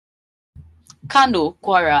Kano,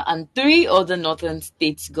 Kwara, and three other northern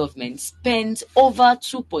state governments spent over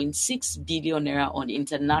 2.6 billion naira on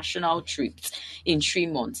international trips in 3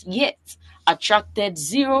 months, yet attracted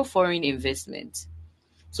zero foreign investment.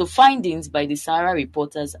 So findings by the Sahara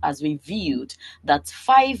reporters has revealed that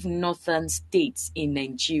five northern states in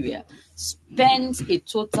Nigeria spent a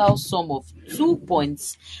total sum of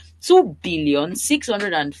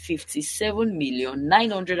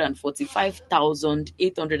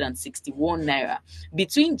 2,657,945,861 naira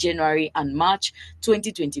between January and March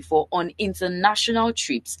 2024 on international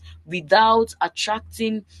trips without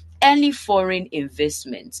attracting any foreign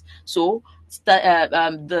investment. So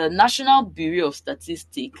the National Bureau of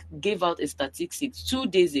Statistics gave out a statistic 2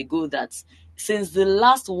 days ago that since the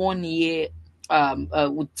last 1 year,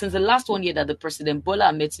 since the last 1 year that the President Bola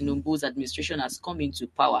Ahmed Tinubu's administration has come into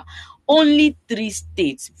power, only three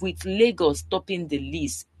states, with Lagos topping the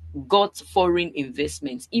list, got foreign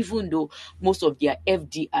investments, even though most of their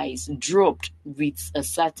FDIs dropped with a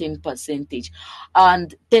certain percentage.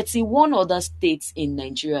 And 31 other states in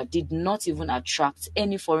Nigeria did not even attract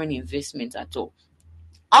any foreign investment at all.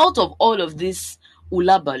 Out of all of these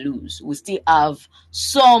ula balloons, we still have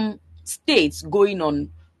some states going on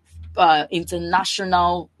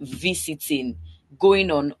international visiting,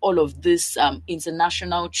 going on all of these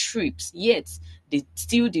international trips, yet they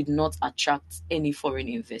still did not attract any foreign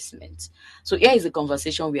investment. So here is the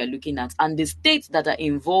conversation we are looking at. And the states that are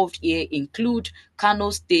involved here include Kano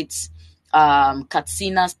State,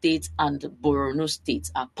 Katsina State, and Borno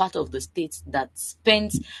State are part of the states that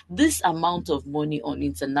spent this amount of money on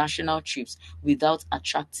international trips without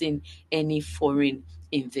attracting any foreign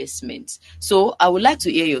investment. So I would like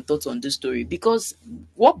to hear your thoughts on this story, because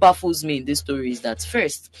what baffles me in this story is that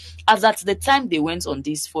first, as at the time they went on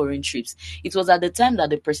these foreign trips, it was at the time that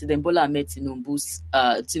the President Bola Ahmed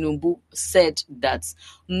Tinubu said that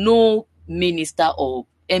no minister or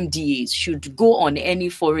MDAs should go on any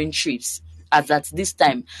foreign trips as at this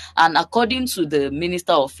time. And according to the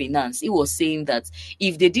Minister of Finance, he was saying that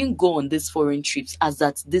if they didn't go on these foreign trips as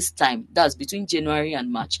at this time, that's between January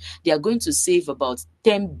and March, they are going to save about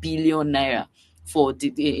 10 billion naira for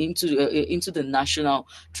into the national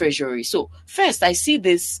treasury. So first, I see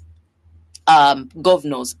this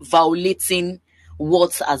governors violating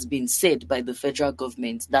what has been said by the federal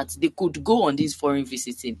government, that they could go on this foreign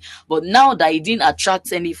visiting. But now that it didn't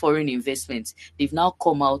attract any foreign investment, they've now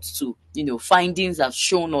come out to, findings have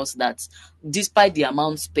shown us that despite the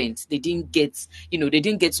amount spent, they didn't get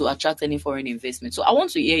to attract any foreign investment. So I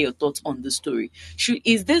want to hear your thoughts on the story.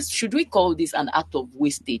 Should we call this an act of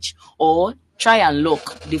wastage, or try and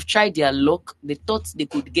luck? They've tried their luck. They thought they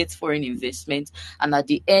could get foreign investment, and at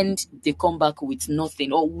the end, they come back with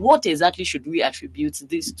nothing. Or what exactly should we attribute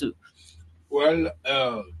this to? Well,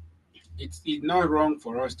 it's not wrong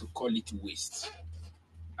for us to call it waste.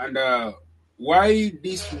 And why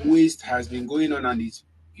this waste has been going on, and it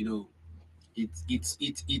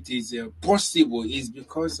is possible, is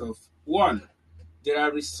because of one, there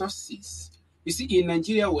are resources. You see, in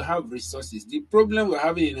Nigeria we have resources. The problem we're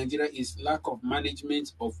having in Nigeria is lack of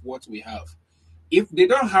management of what we have. If they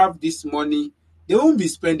don't have this money, they won't be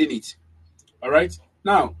spending it. All right.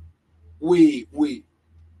 Now, we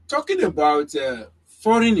talking about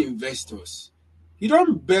foreign investors. You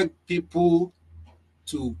don't beg people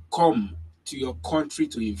to come to your country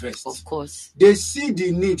to invest. Of course. They see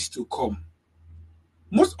the need to come.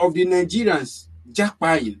 Most of the Nigerians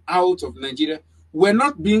jackpying out of Nigeria were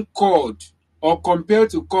not being called or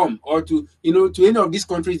compelled to come, or to any of these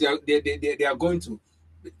countries they are going to.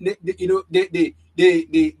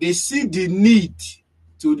 They see the need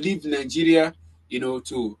to leave Nigeria,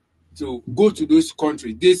 to go to those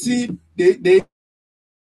countries. They see they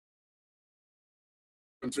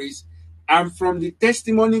countries, and from the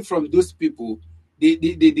testimony from those people, they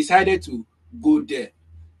decided to go there.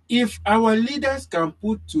 If our leaders can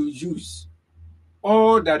put to use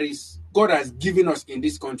all that is God has given us in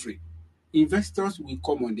this country, investors will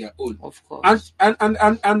come on their own. Of course. And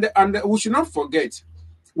we should not forget,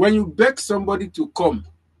 when you beg somebody to come,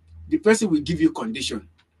 the person will give you condition.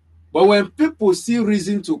 But when people see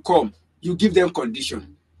reason to come, you give them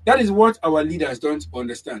condition. That is what our leaders don't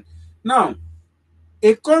understand. Now,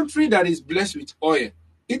 a country that is blessed with oil,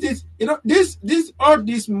 it is this all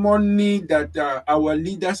this money that our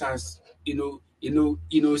leaders has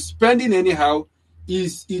spending anyhow,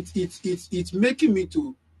 is it's making me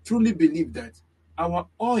to truly believe that our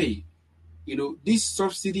oil, this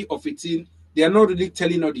subsidy of it, they are not really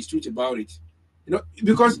telling us the truth about it.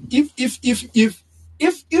 Because if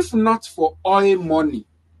not for oil money,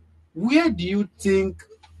 where do you think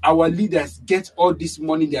our leaders get all this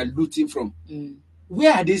money they are looting from?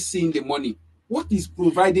 where are they seeing the money? What is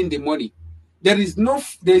providing the money? There is no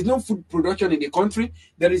food production in the country.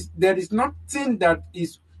 There is nothing there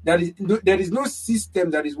is no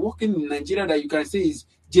system that is working in Nigeria that you can say is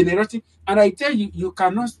generating. And I tell you, you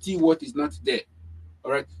cannot steal what is not there.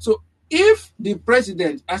 All right. So if the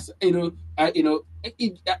president, as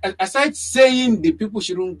aside saying the people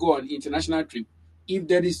shouldn't go on international trip, if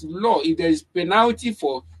there is law, if there is penalty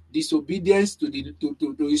for disobedience to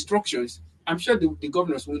instructions, I'm sure the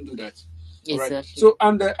governors won't do that. All right. Exactly. So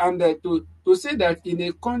to say that in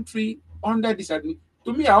a country under this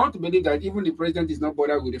to me, I want to believe that even the president is not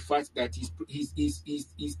bothered with the fact that his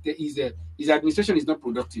administration is not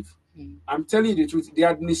productive. I'm telling you the truth. The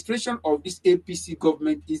administration of this APC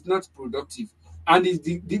government is not productive. And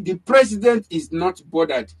the president is not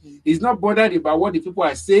bothered. He's not bothered about what the people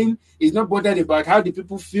are saying. He's not bothered about how the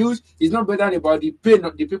people feel. He's not bothered about the pain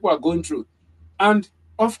that the people are going through. And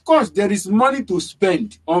of course, there is money to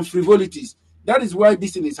spend on frivolities. That is why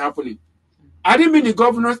this thing is happening. I didn't mean the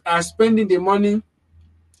governors are spending the money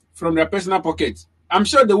from their personal pockets. I'm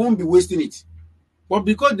sure they won't be wasting it. But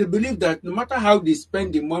because they believe that no matter how they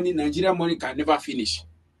spend the money, Nigerian money can never finish.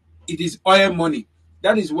 It is oil money.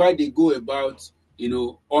 That is why they go about,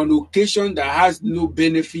 on occasion that has no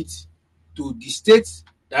benefit to the states,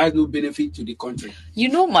 that has no benefit to the country.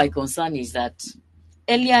 My concern is that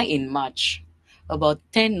earlier in March, about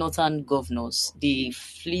 10 northern governors, they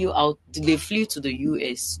flew to the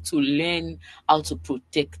US to learn how to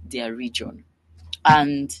protect their region.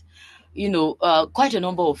 And quite a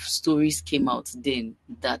number of stories came out then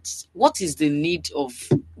that what is the need of,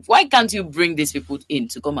 why can't you bring these people in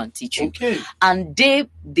to come and teach you? Okay. And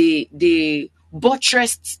they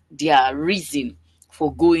buttressed their reason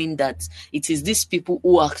for going that it is these people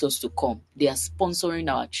who asked us to come. They are sponsoring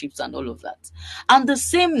our trips and all of that. And the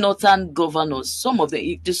same northern governors, some of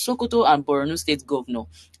the Sokoto and Borno state governor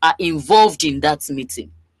are involved in that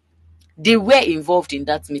meeting. They were involved in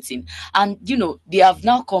that meeting. And, they have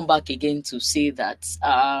now come back again to say that,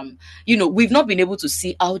 we've not been able to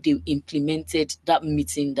see how they implemented that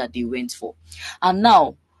meeting that they went for. And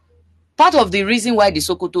now, part of the reason why the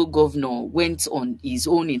Sokoto governor went on his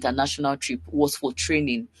own international trip was for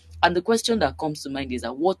training. And the question that comes to mind is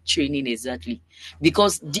that what training exactly?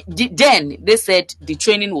 Because then they said the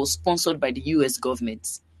training was sponsored by the US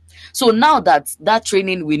government. So now that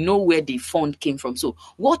training, we know where the fund came from. So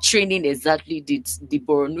what training exactly did the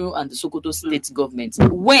Borno and the Sokoto state government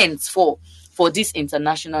went for this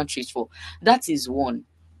international trip for? That is one.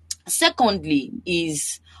 Secondly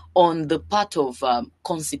is on the part of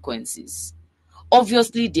consequences.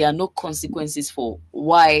 Obviously, there are no consequences for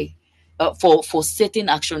certain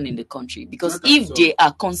action in the country, because if there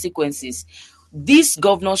are consequences, these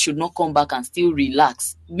governors should not come back and still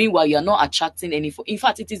relax. Meanwhile, you are not attracting any. In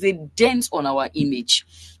fact, it is a dent on our image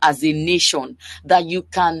as a nation that you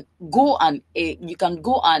can go and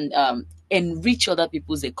enrich other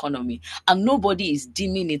people's economy, and nobody is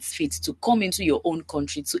deeming it fit to come into your own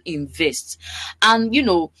country to invest. And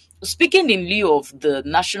speaking in lieu of the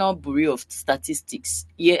National Bureau of Statistics,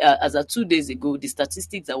 as of 2 days ago, the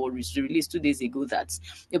statistics that were released 2 days ago, that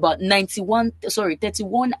about 31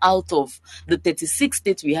 out of the 36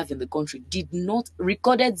 states we have in the country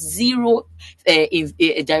recorded zero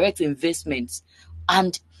direct investments.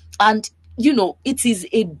 And it is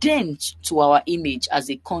a dent to our image as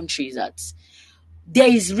a country that there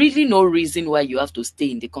is really no reason why you have to stay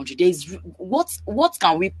in the country. There is what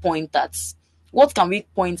can we point at? What can we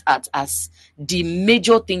point at as the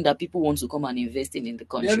major thing that people want to come and invest in the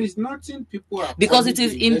country? There is nothing people are, because it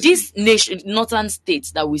is in this northern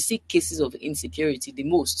states that we see cases of insecurity the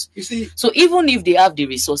most. You see, so even if they have the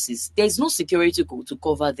resources, there is no security to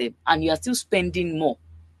cover them, and you are still spending more.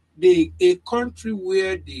 A country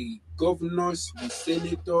where the governors, the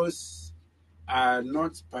senators are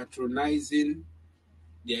not patronizing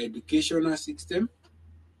their educational system,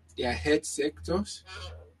 their health sectors,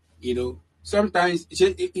 sometimes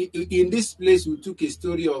in this place we took a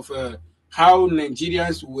story of how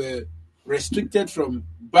Nigerians were restricted from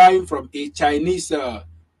buying from a Chinese,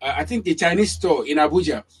 I think a Chinese store in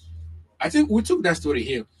Abuja. I think we took that story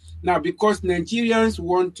here. Now, because Nigerians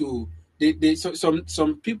want to,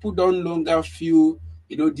 some people don't longer feel,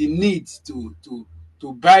 the need to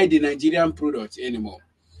buy the Nigerian products anymore.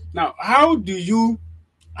 Now, how do you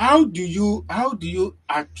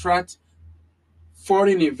attract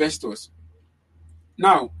foreign investors?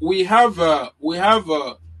 Now we have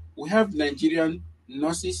Nigerian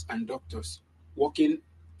nurses and doctors working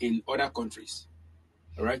in other countries.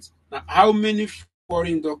 All right. Now, how many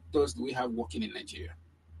foreign doctors do we have working in Nigeria?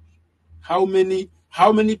 How many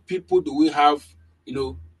people do we have,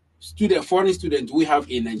 foreign students we have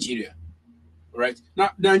in Nigeria. Right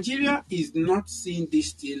now, Nigeria is not seeing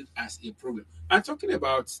this thing as a problem. I'm talking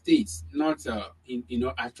about states not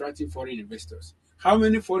attracting foreign investors. How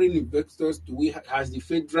many foreign investors do we has the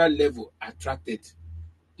federal level attracted?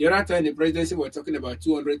 The other time the presidency were talking about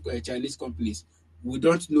 200 Chinese companies. We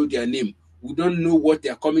don't know their name. We don't know what they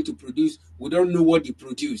are coming to produce. We don't know what they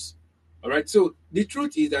produce. All right. So the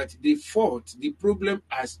truth is that the problem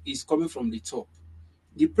is coming from the top.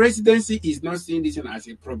 The presidency is not seeing this as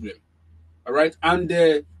a problem. All right. And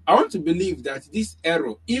I want to believe that this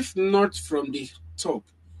error, if not from the top,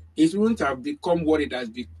 it wouldn't have become what it has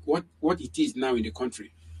been, what it is now in the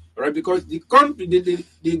country. All right. Because the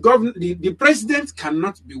president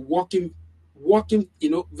cannot be working,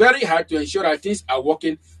 very hard to ensure that things are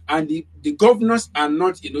working, and the governors are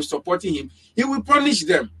not, supporting him. He will punish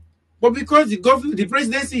them. But because the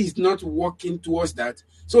presidency is not working towards that,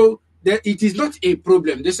 so it is not a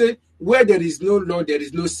problem. They say where there is no law, there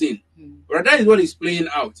is no sin. But that is what is playing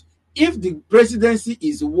out. If the presidency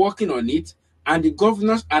is working on it and the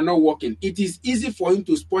governors are not working, it is easy for him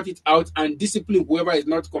to spot it out and discipline whoever is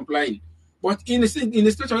not complying. But in a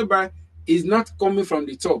situation whereby it's not coming from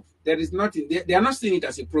the top, there is nothing. They are not seeing it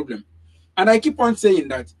as a problem. And I keep on saying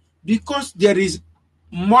that because there is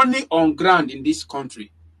money on ground in this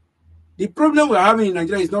country. The problem we're having in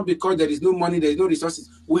Nigeria is not because there is no money, there is no resources.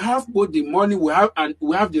 We have both the money, we have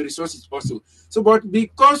the resources also. So, but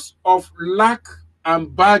because of lack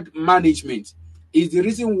and bad management is the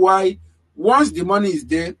reason why once the money is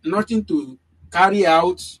there, nothing to carry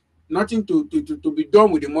out, nothing to be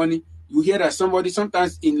done with the money. You hear that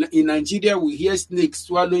sometimes in Nigeria, we hear snakes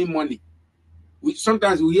swallowing money.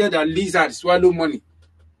 Sometimes we hear that lizards swallow money.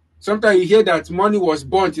 Sometimes you hear that money was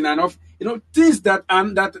burnt in enough. Things that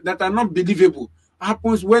are not believable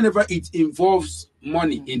happens whenever it involves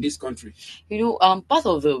money in this country. Part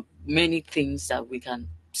of the many things that we can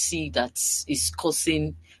see that is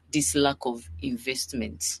causing this lack of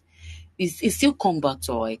investment is still come back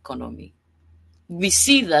to our economy. We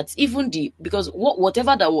see that because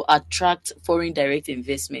whatever that will attract foreign direct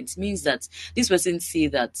investment means that this person see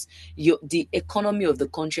that the economy of the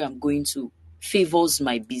country I'm going to favors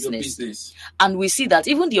my business. And we see that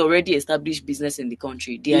even the already established business in the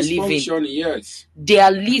country, they are living. Yes. They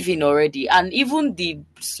are living already. And even the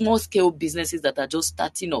small scale businesses that are just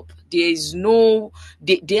starting up, they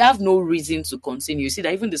have no reason to continue. You see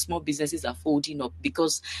that even the small businesses are folding up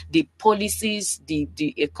because the policies, the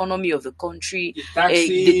economy of the country,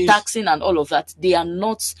 the taxing and all of that, they are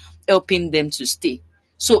not helping them to stay.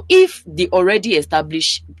 So if the already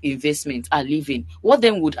established investments are leaving, what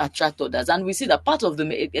then would attract others? And we see that part of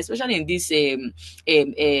them, especially in these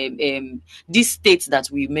states that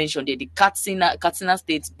we mentioned, the Katsina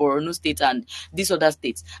states, Borno state, and these other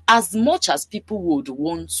states, as much as people would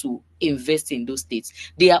want to invest in those states,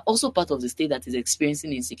 they are also part of the state that is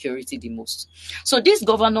experiencing insecurity the most. So these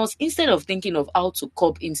governors, instead of thinking of how to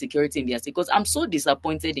curb insecurity in their state, because I'm so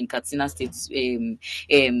disappointed in Katsina State's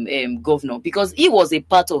governor, because he was a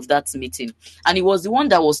part of that meeting and he was the one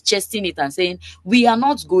that was chesting it and saying, we are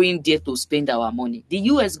not going there to spend our money. The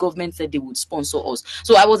US government said they would sponsor us.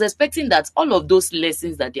 So I was expecting that all of those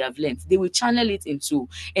lessons that they have learned, they will channel it into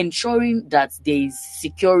ensuring that there is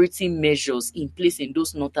security measures in place in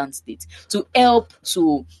those northern states to help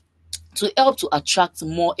to attract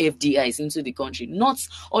more FDIs into the country, not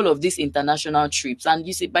all of these international trips. And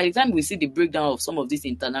you see, by the time we see the breakdown of some of these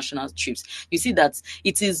international trips, you see that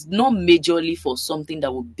it is not majorly for something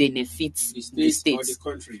that will benefit the states or the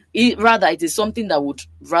country. It is something that would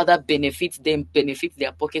rather benefit them, benefit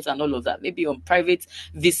their pockets and all of that. Maybe on private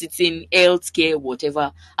visiting, healthcare,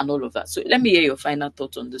 whatever, and all of that. So let me hear your final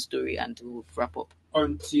thoughts on the story and we'll wrap up.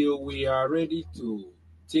 Until we are ready to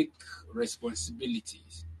take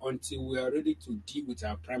responsibilities, until we are ready to deal with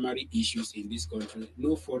our primary issues in this country,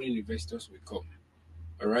 no foreign investors will come.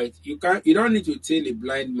 All right, you don't need to tell a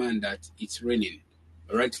blind man that it's raining.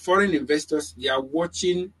 All right, foreign investors, they are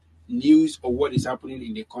watching news of what is happening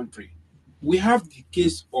in the country. We have the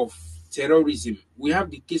case of terrorism. We have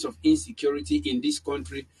the case of insecurity in this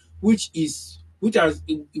country, which is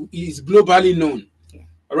globally known.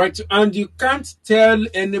 All right, and you can't tell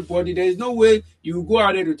anybody. There is no way you go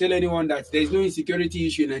out there to tell anyone that there is no insecurity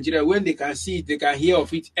issue in Nigeria when they can see it, they can hear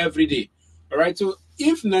of it every day. All right, so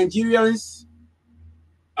if Nigerians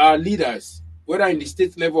are leaders, whether in the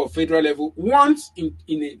state level or federal level, want in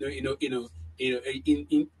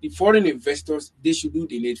foreign investors, they should do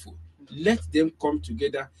the needful. Let them come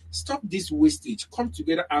together, stop this wastage, come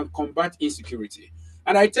together and combat insecurity.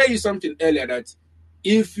 And I tell you something earlier that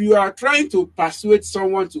if you are trying to persuade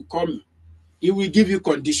someone to come, he will give you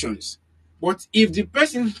conditions. But if the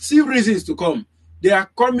person see reasons to come, they are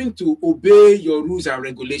coming to obey your rules and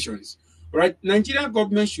regulations. Right? Nigerian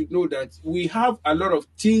government should know that we have a lot of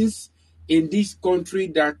things in this country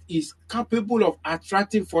that is capable of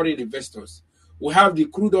attracting foreign investors. We have the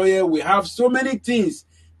crude oil, we have so many things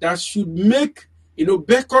that should make,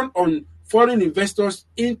 beckon on foreign investors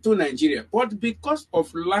into Nigeria. But because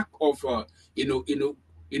of lack of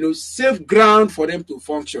safe ground for them to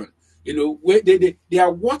function, where they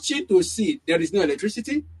are watching to see there is no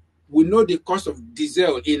electricity. We know the cost of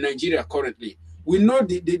diesel in Nigeria currently. We know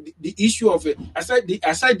the issue of aside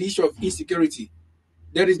the issue of insecurity.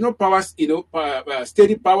 There is no power,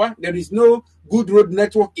 steady power. There is no good road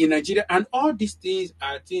network in Nigeria, and all these things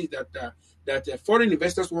are things that foreign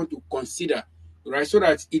investors want to consider, right? So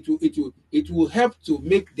that it will help to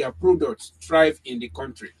make their products thrive in the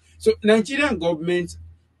country. So Nigerian government,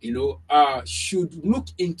 should look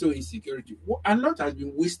into insecurity. A lot has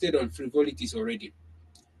been wasted on frivolities already,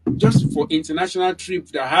 just for international trip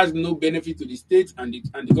that has no benefit to the state and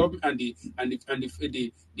the government and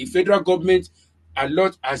the federal government. A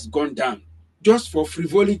lot has gone down just for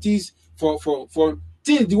frivolities, for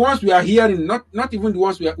things, the ones we are hearing, not even the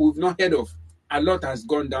ones we've not heard of. A lot has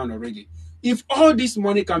gone down already. If all this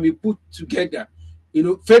money can be put together,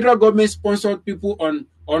 federal government sponsored people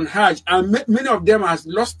on Hajj, and many of them has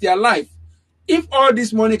lost their life. If all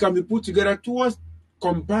this money can be put together towards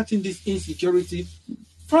combating this insecurity,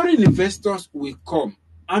 foreign investors will come,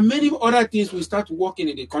 and many other things will start working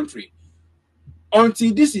in the country.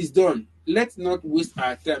 Until this is done, let's not waste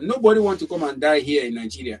our time. Nobody wants to come and die here in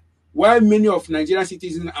Nigeria. While many of Nigerian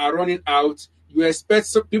citizens are running out, you expect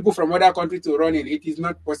some people from other countries to run in. It is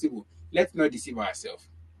not possible. Let's not deceive ourselves.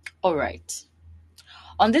 All right.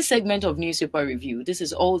 On this segment of Newspaper Review, this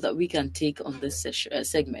is all that we can take on this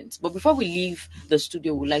segment. But before we leave the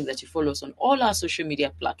studio, we'd like that you follow us on all our social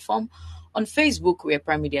media platforms. On Facebook, we're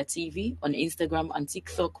Prime Media TV. On Instagram and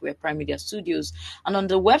TikTok, we're Prime Media Studios. And on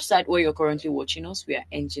the website where you're currently watching us, we are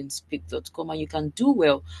enginespeak.com. And you can do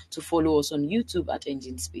well to follow us on YouTube at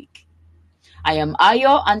Enginespeak. I am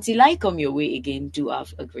Ayo. Until I come your way again, do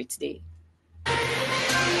have a great day.